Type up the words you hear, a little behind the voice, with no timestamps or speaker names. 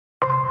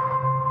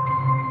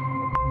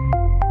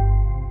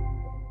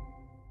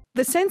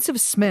The sense of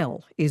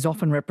smell is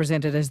often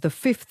represented as the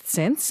fifth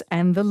sense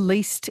and the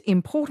least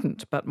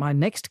important. But my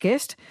next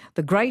guest,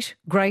 the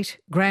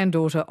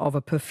great-great-granddaughter of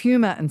a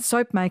perfumer and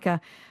soap maker,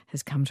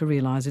 has come to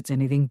realise it's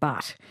anything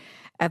but.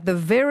 At the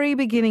very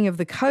beginning of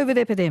the COVID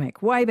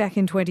epidemic, way back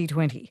in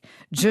 2020,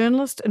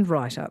 journalist and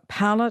writer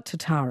Paola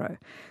Totaro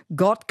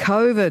got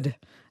COVID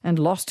and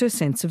lost her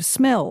sense of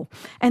smell.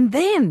 And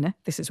then,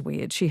 this is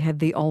weird, she had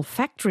the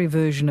olfactory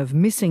version of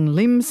missing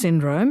limb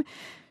syndrome.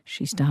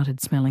 She started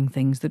smelling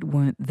things that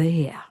weren't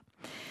there.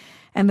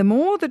 And the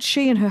more that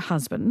she and her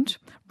husband,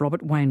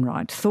 Robert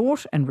Wainwright,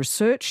 thought and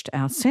researched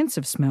our sense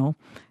of smell,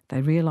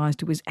 they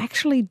realised it was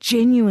actually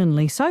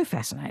genuinely so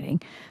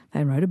fascinating,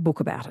 they wrote a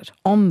book about it,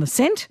 On the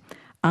Scent,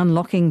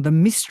 Unlocking the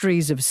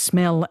Mysteries of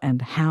Smell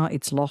and How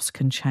Its Loss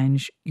Can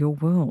Change Your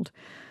World.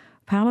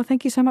 Paola,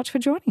 thank you so much for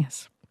joining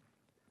us.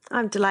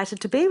 I'm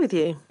delighted to be with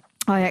you.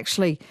 I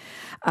actually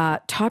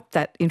typed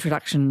that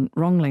introduction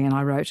wrongly and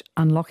I wrote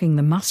Unlocking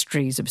the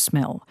Mustries of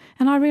Smell.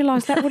 And I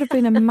realised that would have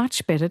been a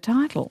much better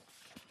title.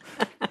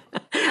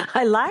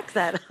 I like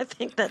that. I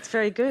think that's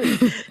very good.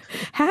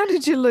 How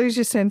did you lose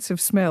your sense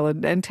of smell?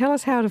 And tell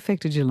us how it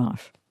affected your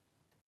life.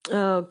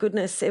 Oh,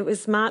 goodness. It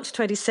was March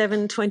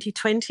 27,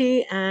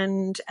 2020,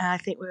 and I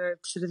think we were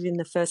sort of in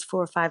the first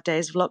 4 or 5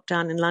 days of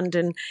lockdown in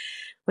London.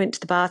 Went to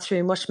the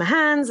bathroom, washed my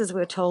hands as we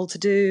were told to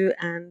do,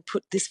 and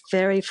put this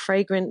very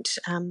fragrant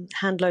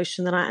hand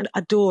lotion that I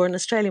adore, an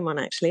Australian one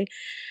actually,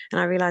 and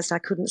I realised I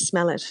couldn't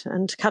smell it.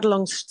 And to cut a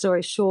long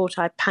story short,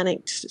 I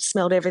panicked,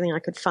 smelled everything I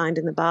could find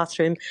in the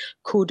bathroom,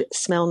 could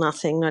smell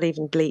nothing, not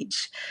even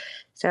bleach.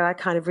 So I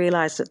kind of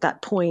realised at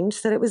that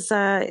point that it was,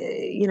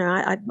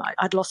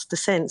 I'd lost the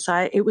sense.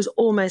 It was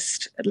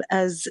almost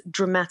as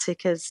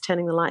dramatic as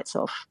turning the lights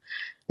off.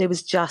 There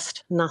was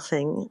just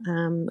nothing.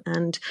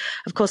 And,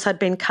 of course, I'd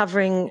been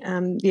covering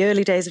the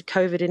early days of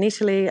COVID in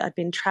Italy. I'd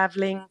been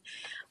travelling.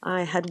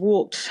 I had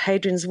walked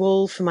Hadrian's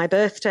Wall for my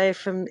birthday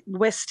from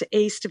west to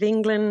east of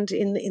England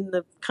in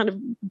the kind of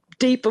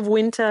deep of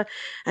winter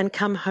and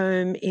come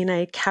home in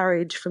a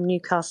carriage from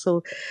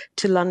Newcastle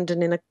to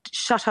London in a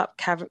shut-up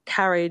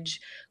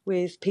carriage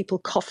with people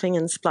coughing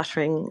and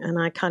spluttering.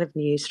 And I kind of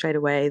knew straight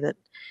away that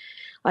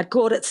I'd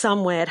caught it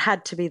somewhere. It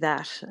had to be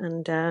that.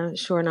 And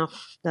sure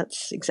enough,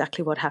 that's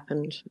exactly what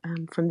happened.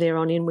 From there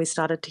on in, we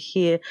started to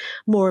hear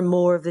more and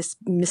more of this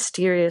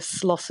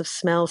mysterious loss of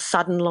smell,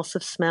 sudden loss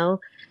of smell.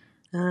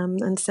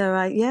 And so,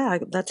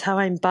 that's how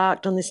I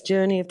embarked on this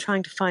journey of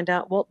trying to find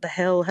out what the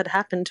hell had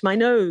happened to my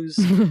nose.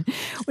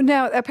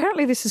 Now,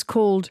 apparently this is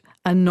called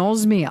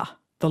anosmia,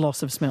 the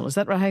loss of smell. Is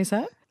that right, how you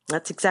say it?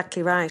 That's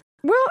exactly right.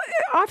 Well,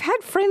 I've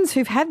had friends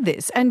who've had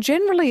this, and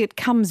generally it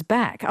comes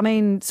back. I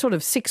mean, sort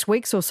of 6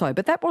 weeks or so,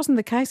 but that wasn't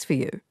the case for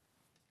you.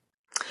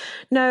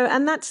 No,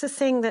 and that's the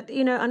thing that,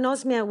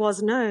 anosmia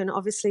was known,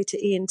 obviously,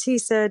 to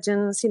ENT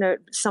surgeons.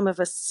 Some of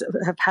us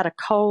have had a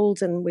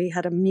cold and we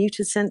had a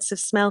muted sense of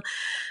smell.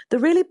 The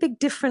really big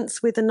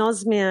difference with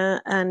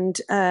anosmia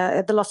and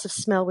the loss of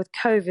smell with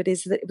COVID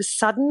is that it was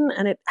sudden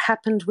and it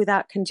happened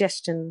without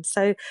congestion.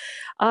 So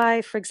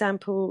for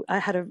example, I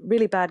had a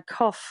really bad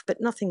cough, but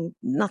nothing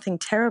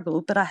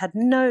terrible, but I had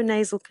no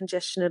nasal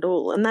congestion at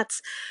all. And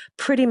that's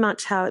pretty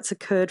much how it's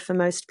occurred for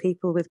most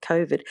people with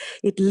COVID.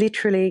 It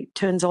literally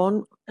turns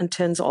on and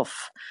turns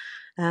off.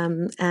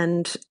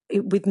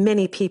 With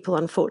many people,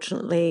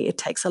 unfortunately, it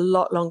takes a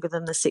lot longer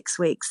than the 6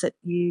 weeks that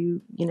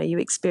you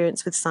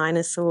experience with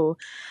sinus or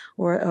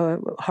a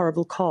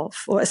horrible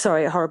cough,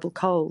 a horrible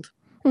cold.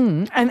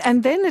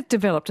 And then it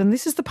developed, and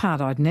this is the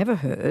part I'd never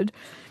heard,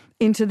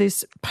 into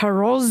this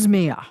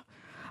parosmia,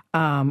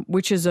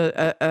 which is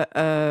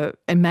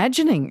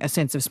imagining a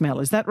sense of smell.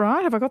 Is that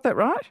right? Have I got that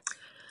right?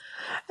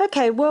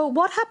 Okay, well,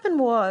 what happened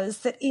was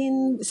that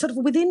in sort of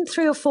within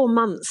 3 or 4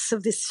 months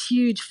of this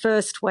huge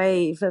first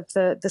wave of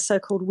the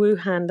so-called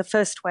Wuhan, the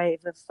first wave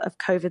of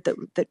COVID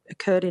that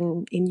occurred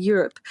in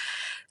Europe,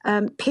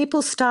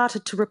 people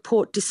started to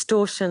report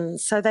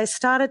distortions. So they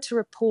started to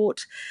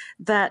report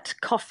that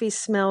coffee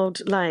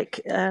smelled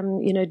like,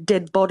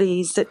 dead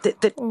bodies,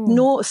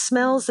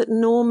 smells that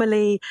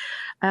normally,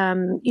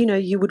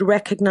 you would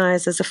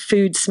recognize as a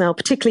food smell,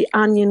 particularly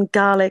onion,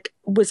 garlic,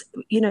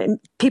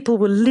 people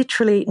were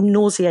literally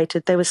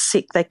nauseated. They were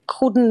sick. They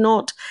could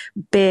not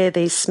bear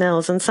these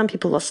smells. And some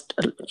people lost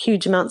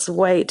huge amounts of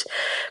weight,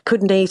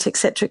 couldn't eat, et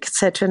cetera, et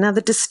cetera. Now,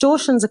 the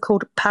distortions are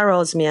called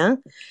parosmia.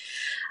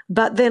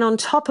 But then on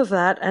top of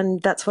that,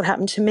 and that's what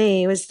happened to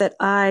me, was that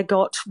I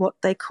got what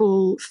they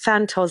call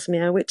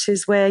phantosmia, which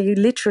is where you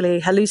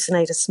literally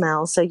hallucinate a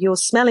smell. So you're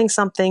smelling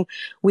something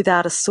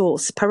without a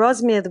source.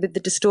 Parosmia, with the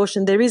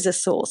distortion, there is a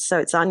source. So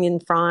it's onion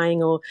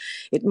frying, or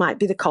it might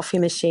be the coffee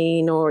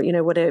machine, or,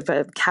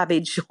 whatever,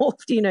 cabbage, or,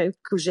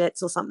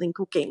 courgettes or something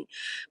cooking.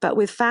 But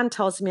with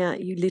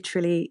phantosmia, you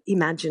literally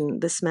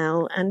imagine the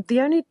smell. And the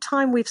only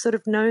time we've sort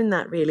of known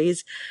that really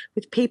is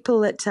with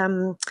people that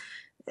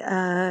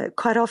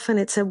quite often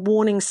it's a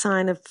warning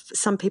sign of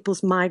some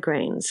people's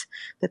migraines,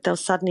 that they'll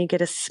suddenly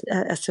get a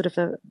sort of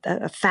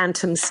a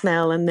phantom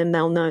smell, and then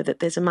they'll know that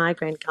there's a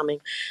migraine coming.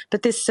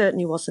 But this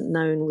certainly wasn't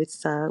known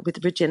with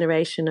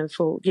regeneration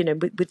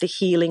with the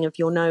healing of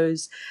your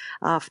nose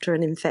after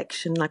an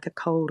infection like a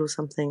cold or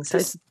something. So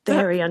it's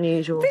very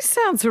unusual. This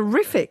sounds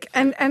horrific.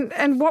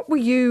 And what were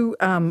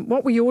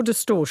your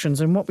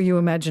distortions, and what were you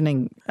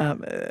imagining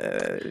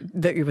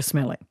that you were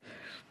smelling?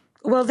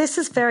 Well, this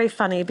is very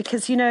funny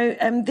because,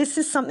 this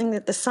is something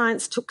that the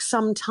science took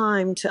some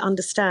time to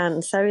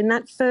understand. So in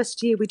that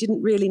first year, we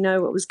didn't really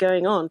know what was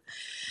going on.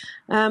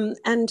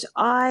 And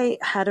I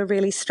had a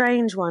really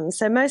strange one.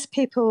 So most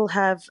people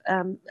have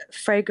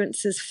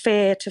fragrances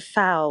fair to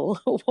foul,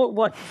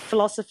 what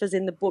philosophers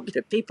in the book,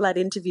 people I'd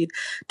interviewed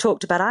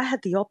talked about. I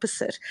had the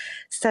opposite.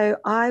 So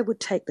I would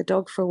take the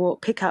dog for a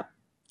walk, pick up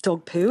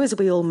dog poo, as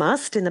we all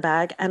must, in the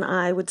bag, and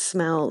I would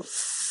smell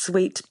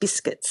sweet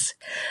biscuits.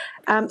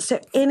 So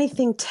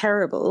anything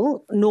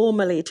terrible,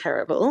 normally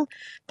terrible,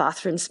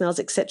 bathroom smells,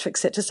 etc.,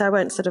 etc. So I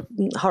won't sort of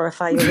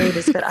horrify your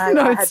readers, but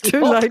it's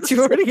too late.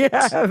 You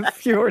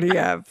already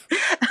have.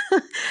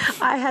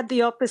 I had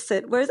the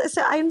opposite. Whereas,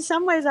 in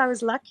some ways, I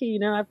was lucky.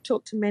 I've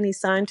talked to many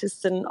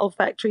scientists and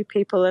olfactory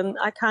people, and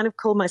I kind of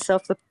call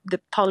myself the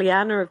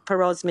Pollyanna of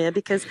parosmia,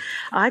 because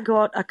I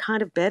got a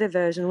kind of better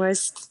version,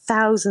 whereas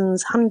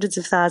thousands, hundreds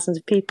of thousands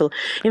of people.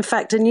 In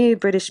fact, a new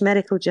British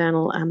Medical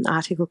Journal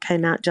article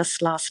came out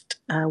just last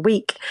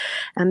week,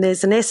 and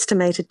there's an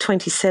estimated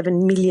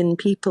 27 million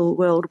people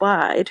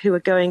worldwide who are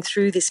going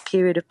through this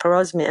period of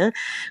parosmia,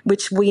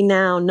 which we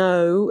now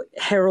know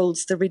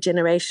heralds the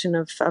regeneration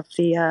of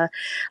the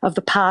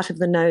part of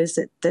the nose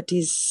that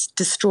is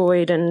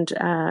destroyed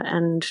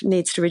and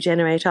needs to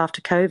regenerate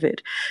after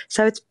COVID.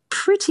 So it's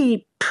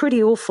pretty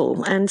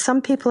awful. And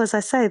some people, as I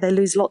say, they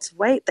lose lots of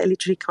weight. They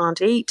literally can't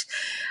eat.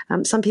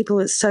 Some people,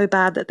 it's so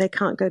bad that they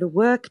can't go to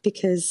work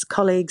because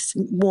colleagues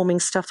warming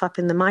stuff up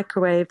in the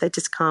microwave, they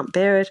just can't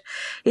bear it.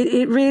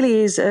 It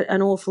really is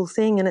an awful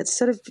thing, and it's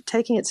sort of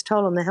taking its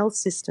toll on the health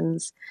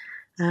systems.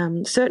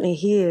 Certainly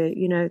here,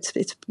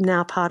 it's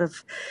now part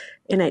of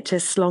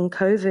NHS long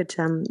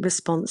COVID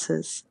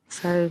responses.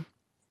 So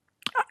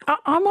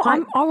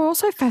I'm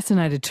also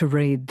fascinated to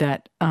read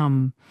that.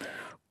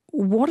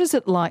 What is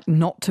it like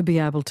not to be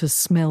able to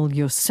smell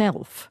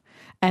yourself?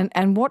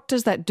 And what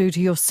does that do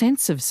to your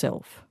sense of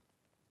self?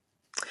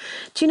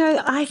 Do you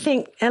know, I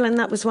think, Ellen,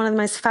 that was one of the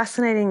most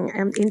fascinating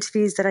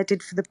interviews that I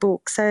did for the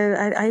book. So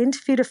I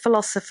interviewed a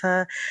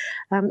philosopher,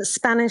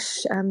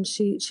 Spanish.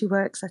 She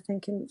works, I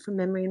think, from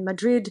memory, in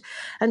Madrid,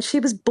 and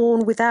she was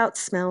born without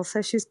smell.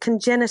 So she was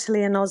congenitally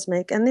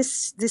anosmic. And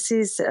this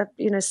is,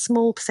 a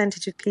small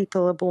percentage of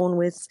people are born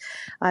with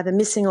either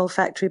missing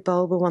olfactory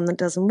bulb or one that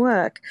doesn't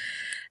work.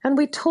 And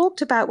we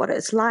talked about what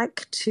it's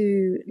like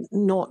to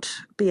not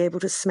be able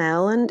to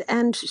smell.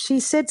 And she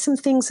said some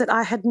things that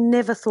I had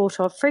never thought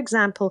of. For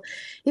example,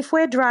 if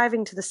we're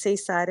driving to the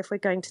seaside, if we're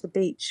going to the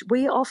beach,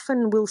 we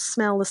often will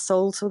smell the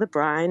salt or the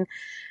brine.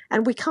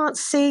 And we can't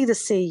see the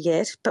sea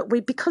yet, but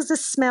because the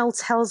smell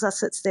tells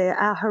us it's there,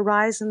 our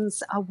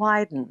horizons are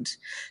widened.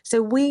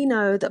 So we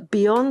know that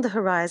beyond the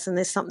horizon,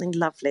 there's something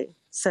lovely.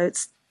 So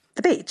it's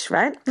the beach,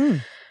 right?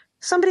 Mm.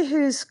 Somebody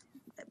who's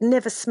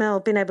never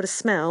been able to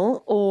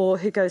smell, or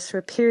who goes through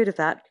a period of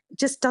that,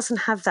 just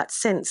doesn't have that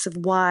sense of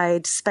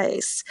wide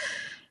space.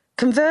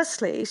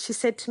 Conversely, she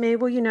said to me,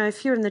 well,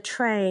 if you're in the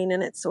train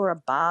or a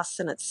bus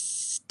and it's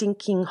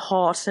stinking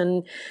hot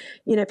and,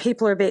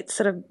 people are a bit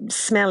sort of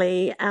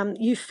smelly,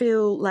 you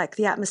feel like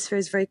the atmosphere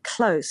is very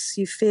close.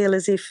 You feel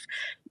as if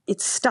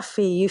it's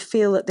stuffy, you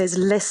feel that there's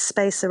less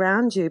space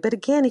around you. But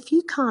again, if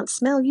you can't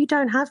smell, you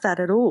don't have that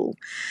at all.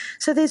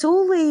 So there's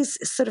all these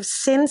sort of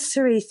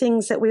sensory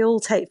things that we all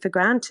take for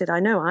granted. I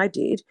know I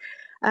did.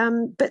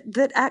 But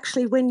that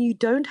actually, when you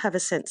don't have a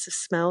sense of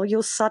smell,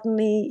 you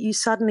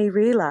suddenly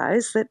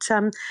realise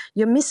that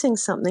you're missing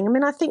something. I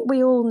mean, I think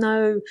we all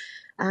know,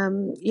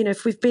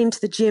 if we've been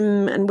to the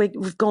gym and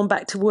we've gone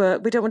back to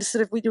work, we don't want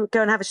to we go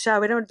and have a shower.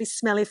 We don't want to be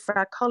smelly for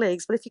our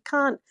colleagues. But if you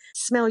can't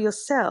smell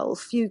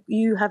yourself,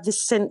 you have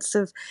this sense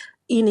of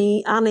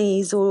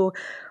unease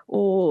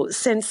or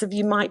sense of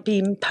you might be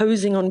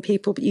imposing on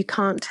people, but you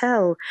can't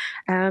tell.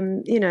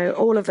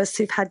 All of us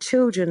who've had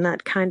children,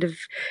 that kind of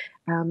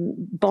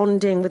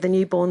bonding with a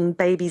newborn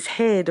baby's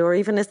head, or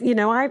even as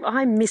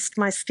I missed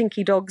my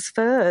stinky dog's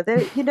fur.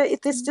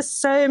 There's just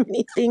so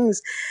many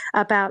things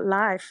about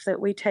life that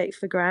we take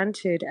for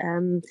granted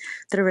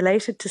that are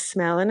related to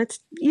smell, and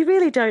you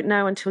really don't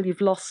know until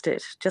you've lost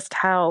it just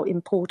how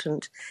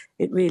important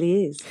it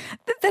really is.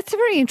 That's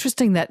very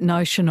interesting, that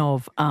notion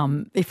of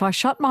if I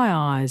shut my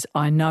eyes,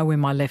 I know where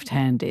my left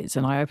hand is,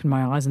 and I open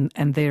my eyes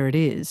and there it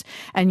is.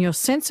 And your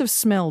sense of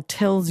smell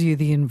tells you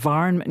the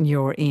environment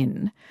you're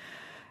in.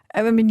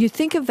 I mean, you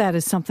think of that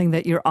as something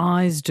that your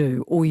eyes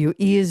do or your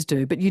ears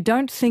do, but you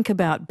don't think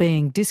about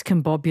being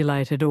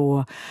discombobulated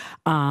or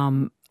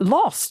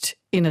lost,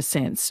 in a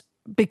sense,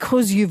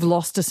 because you've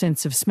lost a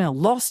sense of smell,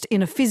 lost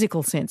in a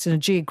physical sense, in a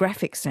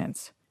geographic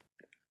sense.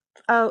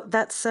 Oh,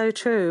 that's so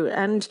true.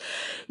 And,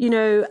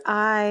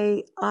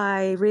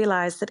 I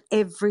realize that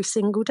every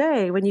single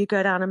day when you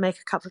go down and make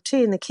a cup of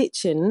tea in the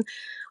kitchen,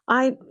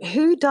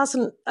 who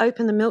doesn't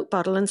open the milk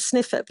bottle and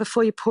sniff it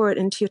before you pour it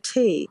into your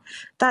tea?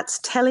 That's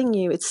telling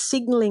you, it's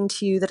signaling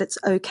to you that it's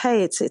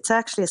okay. It's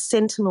actually a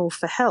sentinel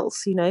for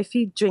health. If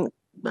you drink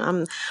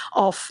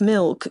off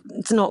milk,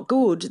 it's not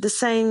good. The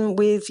same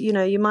with,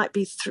 you might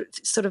be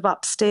sort of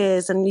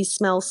upstairs and you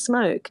smell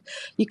smoke.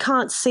 You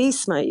can't see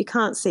smoke, you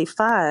can't see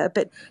fire,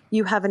 but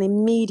you have an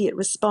immediate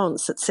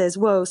response that says,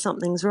 whoa,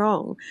 something's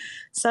wrong.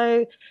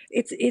 So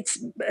it's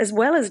as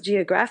well as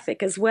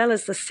geographic, as well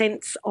as the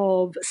sense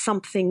of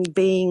something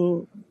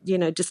being,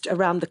 just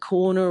around the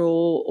corner,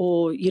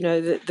 or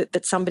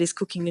that somebody's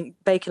cooking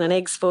bacon and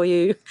eggs for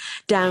you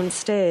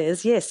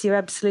downstairs. Yes, you're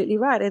absolutely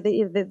right.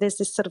 There's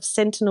this sort of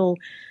sentinel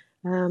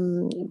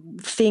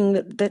thing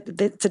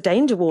that's a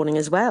danger warning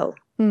as well.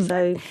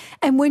 So,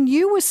 and when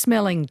you were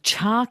smelling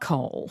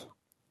charcoal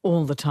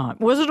all the time,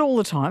 was it all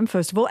the time,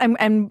 first of all,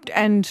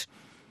 and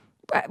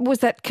was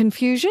that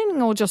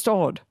confusing or just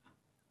odd?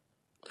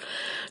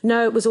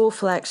 No, it was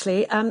awful,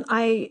 actually.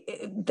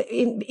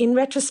 In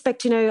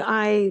retrospect,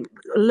 I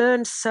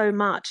learned so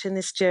much in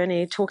this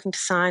journey, talking to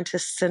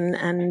scientists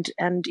and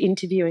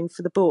interviewing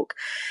for the book,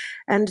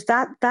 and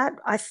that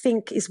I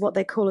think is what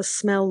they call a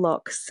smell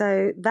lock.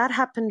 So that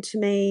happened to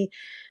me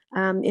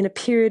in a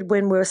period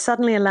when we were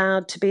suddenly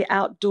allowed to be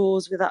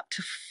outdoors with up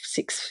to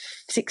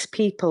six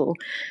people,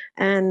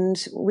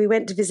 and we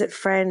went to visit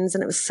friends,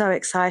 and it was so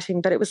exciting.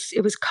 But it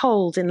was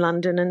cold in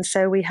London, and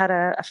so we had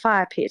a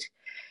fire pit.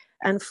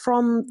 And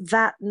from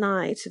that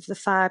night of the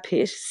fire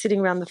pit,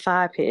 sitting around the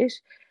fire pit,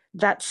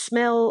 that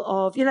smell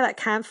of, that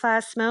campfire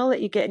smell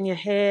that you get in your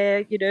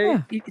hair,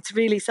 Yeah. it's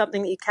really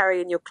something that you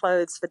carry in your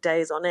clothes for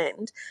days on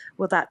end.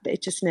 Well,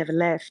 it just never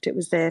left. It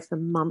was there for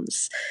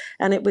months.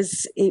 And it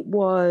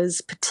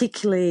was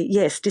particularly,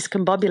 yes,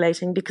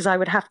 discombobulating, because I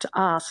would have to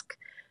ask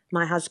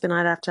my husband,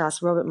 I'd have to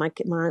ask Robert, my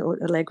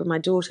Allegra, my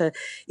daughter,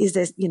 is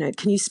there,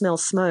 can you smell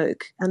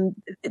smoke? And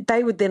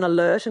they would then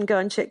alert and go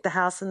and check the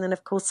house. And then,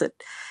 of course,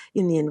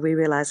 in the end, we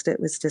realised it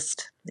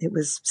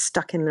was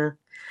stuck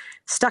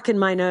in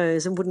my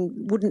nose and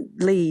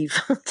wouldn't leave.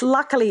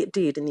 Luckily, it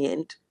did in the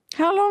end.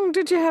 How long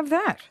did you have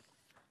that?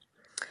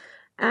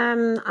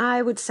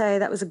 I would say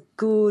that was a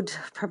good,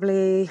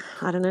 probably,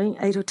 I don't know,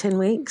 8 or 10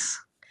 weeks.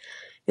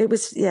 It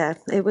was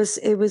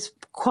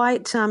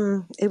quite,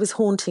 it was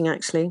haunting,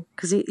 actually,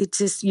 because it's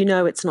just,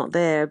 it's not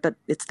there, but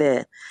it's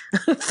there,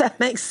 if that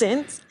makes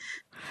sense.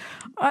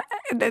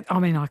 I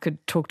mean, I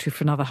could talk to you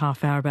for another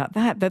half hour about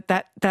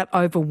that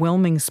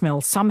overwhelming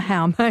smell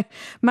somehow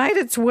made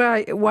its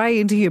way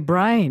into your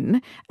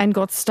brain and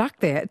got stuck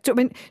there. I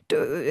mean,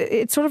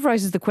 it sort of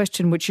raises the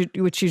question, which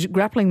you're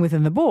grappling with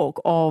in the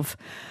book, of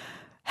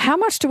how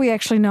much do we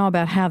actually know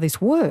about how this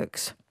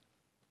works?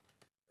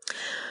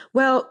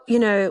 Well,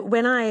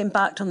 when I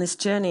embarked on this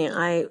journey,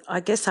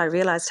 I guess I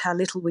realized how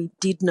little we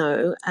did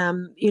know.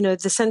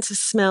 The sense of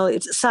smell,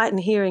 sight and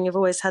hearing have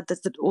always had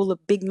all the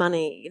big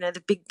money,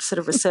 the big sort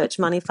of research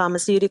money,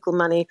 pharmaceutical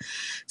money,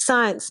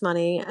 science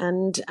money,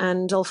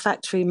 and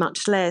olfactory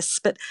much less.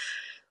 But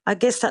I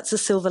guess that's the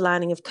silver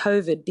lining of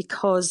COVID,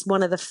 because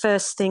one of the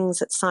first things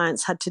that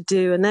science had to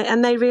do,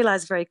 and they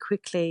realised very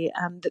quickly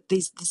that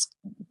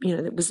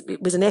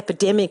it was an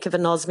epidemic of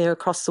anosmia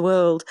across the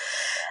world.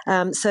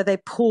 So they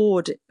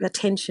poured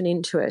attention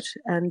into it,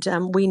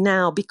 and we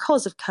now,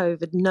 because of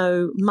COVID,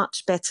 know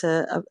much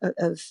better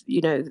of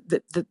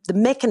the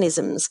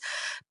mechanisms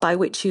by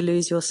which you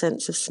lose your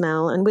sense of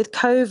smell. And with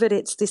COVID,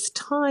 it's this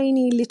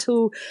tiny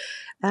little,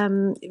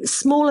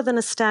 smaller than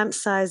a stamp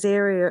size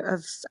area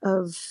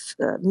of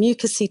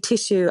mucousy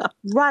tissue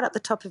right up the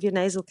top of your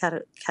nasal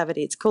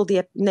cavity. It's called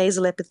the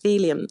nasal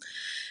epithelium,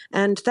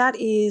 and that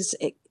is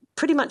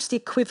pretty much the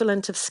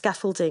equivalent of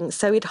scaffolding.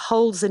 So it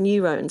holds the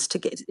neurons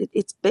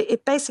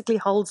it basically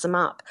holds them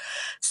up.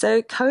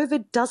 So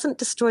COVID doesn't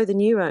destroy the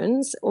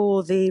neurons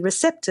or the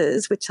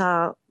receptors, which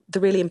are the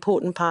really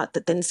important part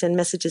that then send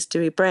messages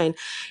to your brain.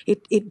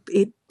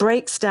 It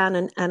breaks down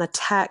and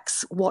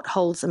attacks what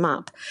holds them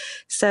up.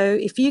 So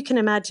if you can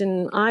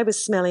imagine, I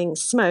was smelling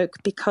smoke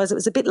because it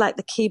was a bit like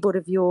the keyboard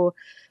of your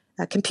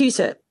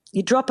computer.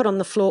 You drop it on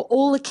the floor,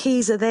 all the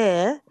keys are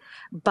there,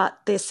 but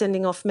they're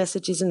sending off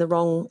messages in the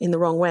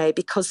wrong way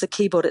because the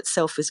keyboard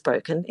itself is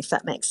broken, if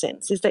that makes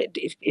sense. If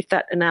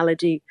that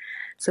analogy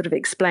sort of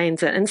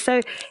explains it. And so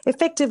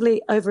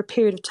effectively over a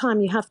period of time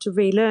you have to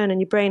relearn,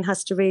 and your brain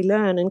has to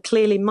relearn. And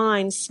clearly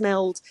mine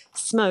smelled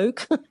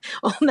smoke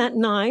on that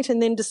night,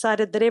 and then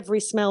decided that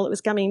every smell that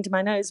was coming into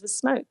my nose was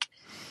smoke.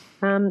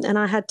 And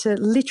I had to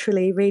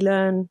literally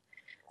relearn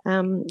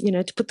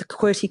to put the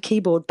QWERTY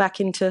keyboard back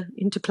into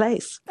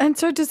place. And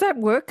so does that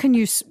work? Can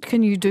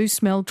you do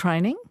smell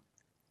training?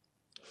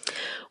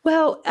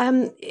 Well,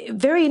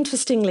 very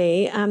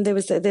interestingly,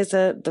 there's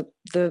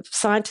the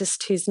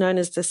scientist who's known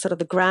as the sort of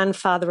the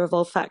grandfather of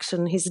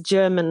olfaction. He's a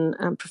German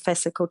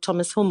professor called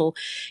Thomas Hummel.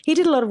 He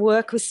did a lot of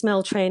work with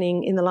smell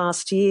training in the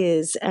last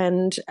years,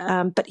 and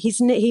but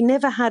he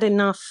never had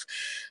enough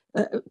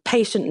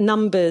patient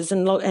numbers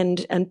and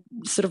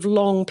sort of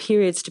long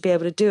periods to be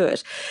able to do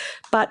it.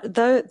 But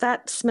though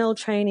that smell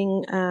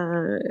training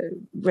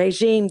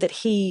regime that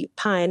he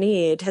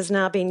pioneered has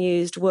now been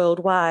used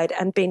worldwide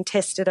and been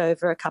tested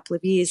over a couple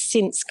of years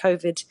since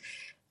COVID,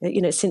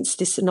 since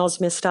this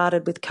anosmia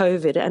started with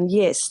COVID. And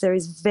yes, there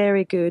is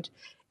very good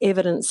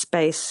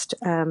evidence-based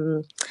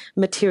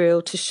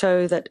material to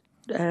show that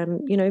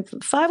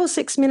 5 or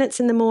 6 minutes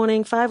in the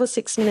morning, 5 or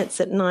 6 minutes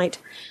at night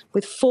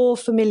with 4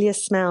 familiar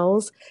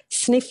smells,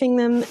 sniffing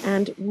them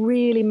and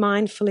really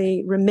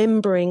mindfully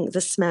remembering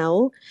the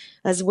smell,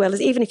 as well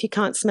as, even if you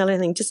can't smell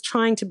anything, just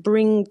trying to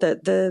bring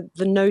the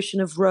notion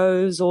of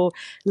rose or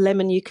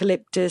lemon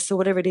eucalyptus or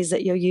whatever it is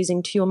that you're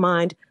using to your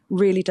mind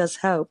really does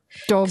help.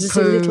 Dog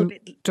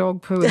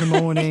poo in the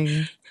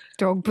morning.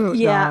 Dog poo at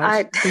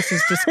night. This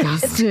is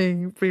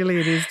disgusting. Really,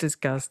 it is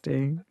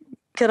disgusting.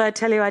 Could I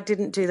tell you I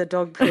didn't do the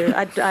dog poo?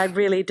 I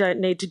really don't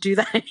need to do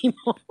that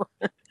anymore.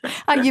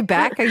 Are you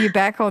back? Are you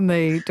back on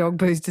the dog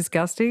poo's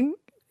disgusting?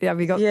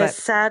 Have you got that? Yes,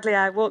 sadly,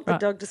 I walked the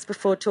dog just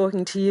before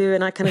talking to you,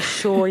 and I can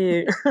assure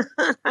you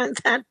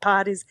that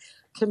part is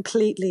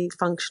completely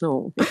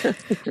functional.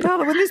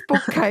 Darla, when this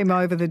book came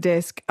over the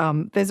desk,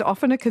 there's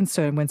often a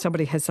concern when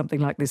somebody has something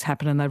like this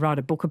happen and they write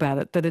a book about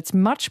it that it's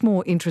much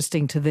more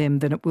interesting to them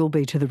than it will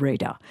be to the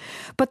reader.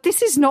 But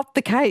this is not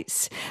the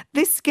case.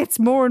 This gets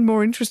more and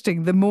more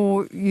interesting the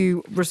more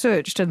you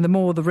researched and the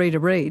more the reader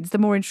reads, the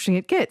more interesting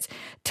it gets.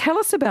 Tell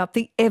us about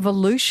the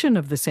evolution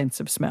of the sense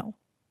of smell.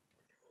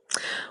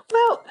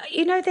 Well,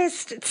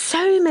 there's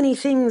so many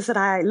things that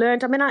I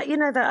learned. I mean,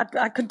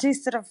 I could do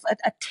sort of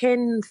a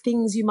 10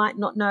 things you might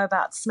not know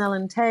about smell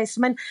and taste.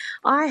 I mean,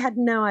 I had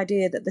no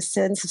idea that the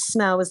sense of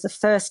smell was the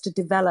first to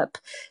develop.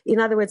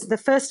 In other words, the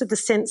first of the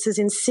senses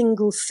in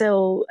single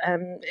cell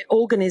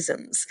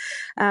organisms,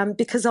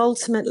 because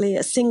ultimately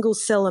a single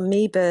cell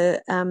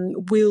amoeba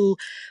will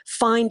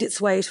find its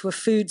way to a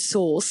food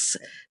source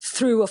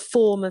through a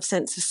form of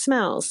sense of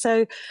smell.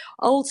 So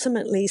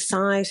ultimately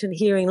sight and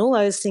hearing, all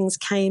those things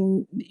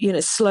came,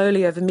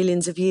 slowly over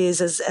millions of years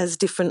as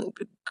different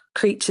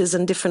creatures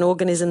and different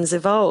organisms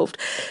evolved.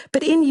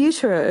 But in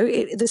utero,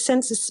 the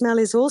sense of smell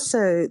is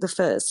also the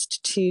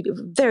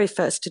very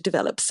first to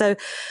develop. So,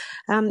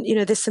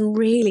 there's some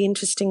really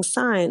interesting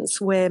science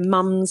where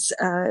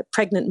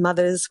pregnant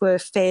mothers were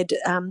fed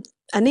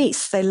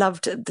anise. They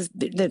loved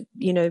the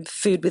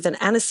food with an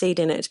aniseed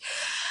in it.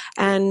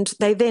 And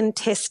they then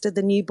tested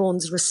the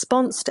newborn's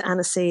response to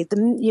aniseed,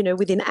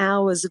 within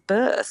hours of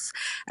birth.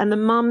 And the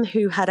mum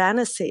who had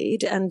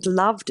aniseed and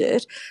loved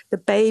it, the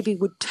baby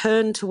would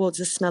turn towards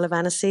the smell of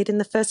aniseed in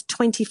the first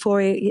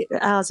 24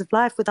 hours of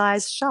life with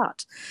eyes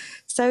shut.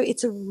 So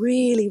it's a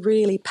really,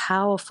 really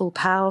powerful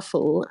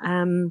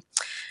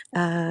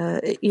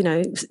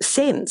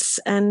sense.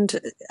 And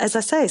as I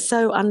say,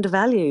 so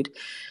undervalued.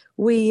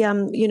 We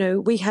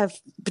have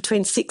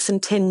between 6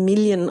 and 10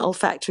 million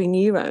olfactory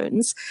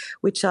neurons,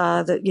 which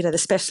are the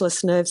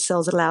specialist nerve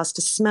cells that allow us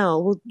to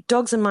smell. Well,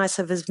 dogs and mice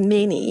have have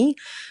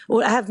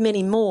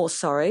many more,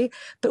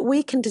 but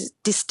we can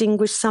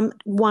distinguish some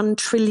 1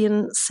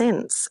 trillion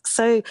scents.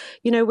 So,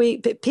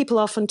 people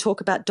often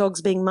talk about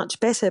dogs being much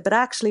better, but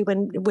actually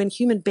when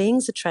human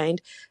beings are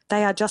trained,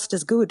 they are just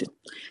as good,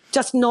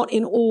 just not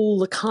in all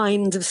the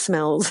kinds of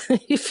smells,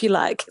 if you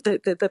like,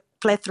 the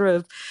plethora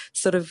of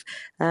sort of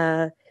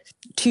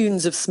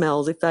tunes of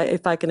smells,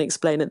 if I can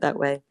explain it that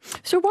way.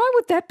 So why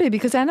would that be?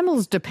 Because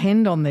animals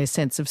depend on their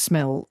sense of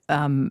smell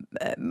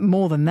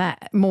more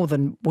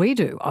than we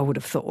do, I would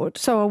have thought.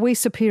 So are we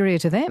superior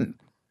to them?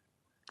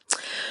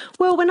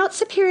 Well, we're not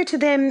superior to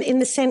them in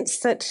the sense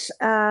that,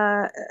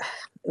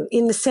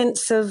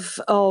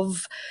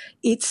 of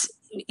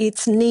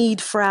its need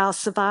for our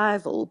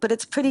survival, but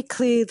it's pretty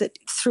clear that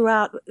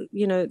throughout,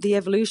 the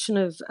evolution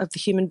of the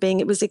human being,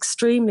 it was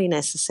extremely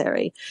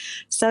necessary.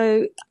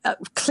 So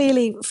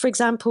clearly, for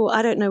example,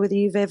 I don't know whether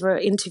you've ever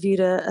interviewed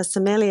a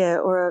sommelier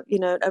or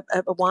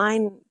a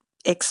wine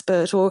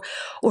expert or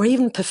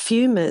even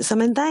perfumers. I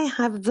mean, they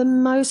have the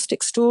most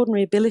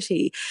extraordinary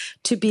ability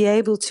to be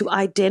able to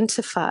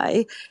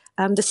identify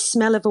the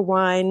smell of a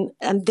wine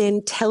and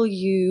then tell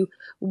you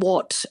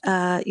what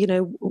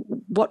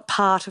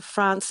part of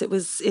France it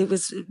was,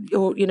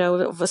 or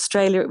of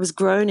Australia it was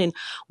grown in,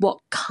 what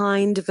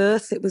kind of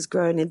earth it was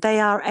grown in. They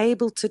are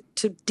able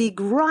to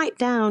dig right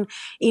down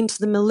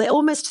into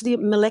almost to the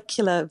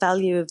molecular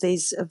value of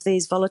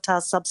these volatile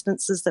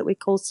substances that we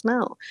call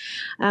smell.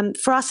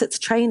 For us, it's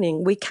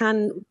training. We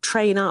can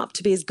train up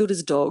to be as good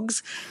as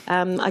dogs.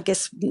 I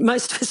guess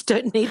most of us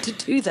don't need to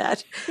do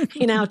that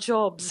in our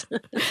jobs.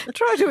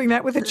 Try doing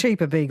that with a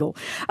cheaper beagle.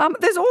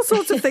 There's all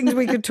sorts of things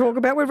we could talk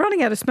about. We're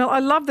running out of smell. I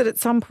love that at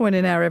some point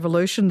in our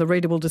evolution, the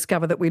reader will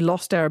discover that we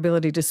lost our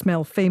ability to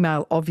smell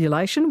female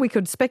ovulation. We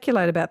could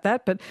speculate about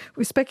that, but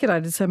we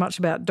speculated so much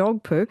about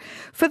dog poo.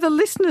 For the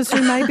listeners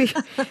who may be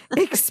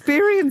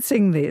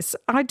experiencing this,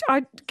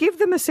 I'd give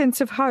them a sense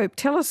of hope.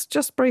 Tell us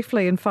just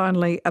briefly and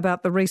finally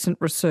about the recent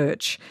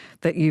research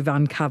that you've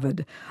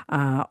uncovered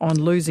on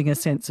losing a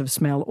sense of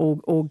smell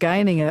or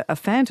gaining a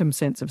phantom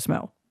sense of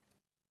smell.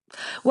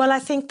 Well, I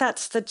think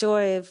that's the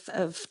joy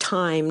of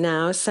time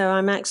now. So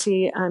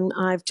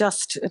I've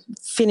just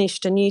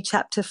finished a new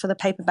chapter for the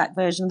paperback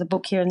version of the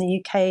book here in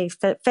the UK,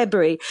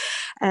 February.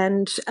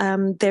 And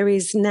there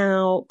is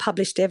now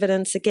published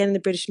evidence, again, in the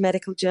British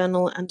Medical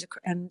Journal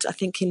and I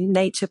think in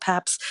Nature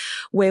perhaps,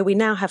 where we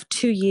now have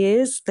 2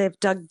 years. They've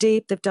dug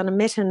deep. They've done a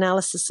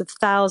meta-analysis of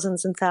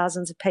thousands and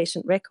thousands of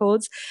patient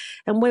records.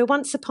 And where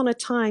once upon a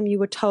time you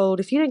were told,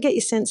 if you don't get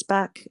your sense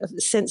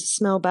of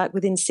smell back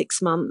within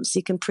 6 months,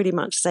 you can pretty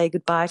much say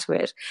goodbye to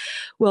it.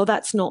 Well,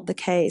 that's not the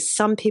case.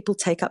 Some people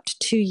take up to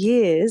 2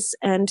 years,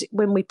 and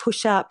when we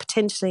push out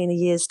potentially in a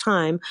year's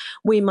time,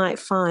 we might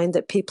find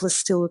that people are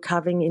still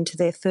recovering into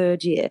their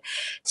 3rd year.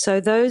 So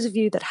those of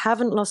you that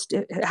haven't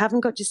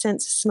got your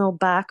sense of smell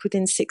back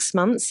within 6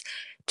 months,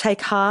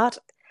 take heart,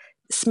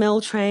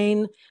 smell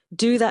train,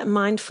 do that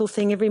mindful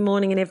thing every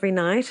morning and every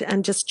night,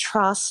 and just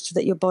trust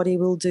that your body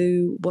will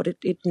do what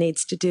it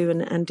needs to do,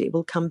 and it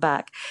will come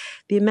back.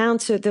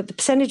 The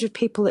percentage of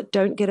people that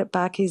don't get it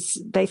back is,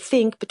 they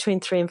think, between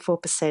 3 and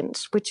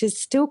 4%, which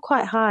is still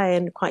quite high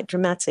and quite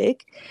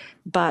dramatic,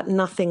 but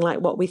nothing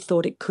like what we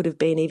thought it could have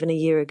been even a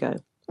year ago.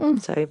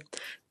 So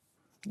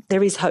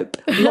there is hope,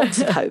 lots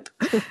of hope.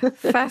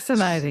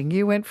 Fascinating.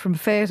 You went from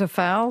fair to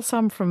foul,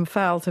 some from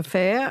foul to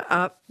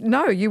fair.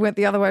 No, you went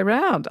the other way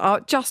round.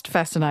 Just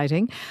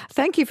fascinating.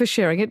 Thank you for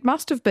sharing. It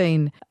must have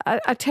been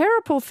a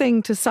terrible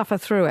thing to suffer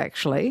through,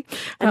 actually.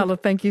 Paola,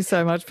 thank you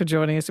so much for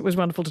joining us. It was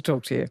wonderful to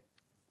talk to you.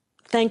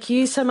 Thank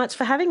you so much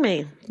for having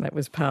me. That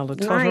was Paola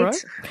Totaro.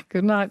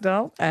 Good night,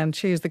 Dal. And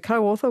she is the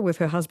co-author with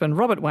her husband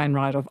Robert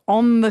Wainwright of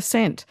On the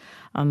Scent,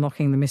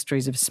 Unlocking the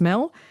Mysteries of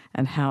Smell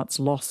and How Its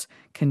Loss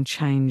Can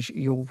Change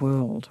Your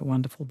World. A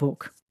wonderful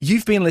book.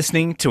 You've been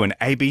listening to an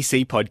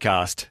ABC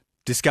podcast.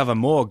 Discover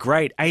more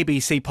great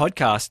ABC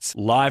podcasts,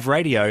 live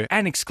radio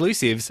and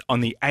exclusives on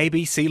the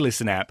ABC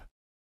Listen app.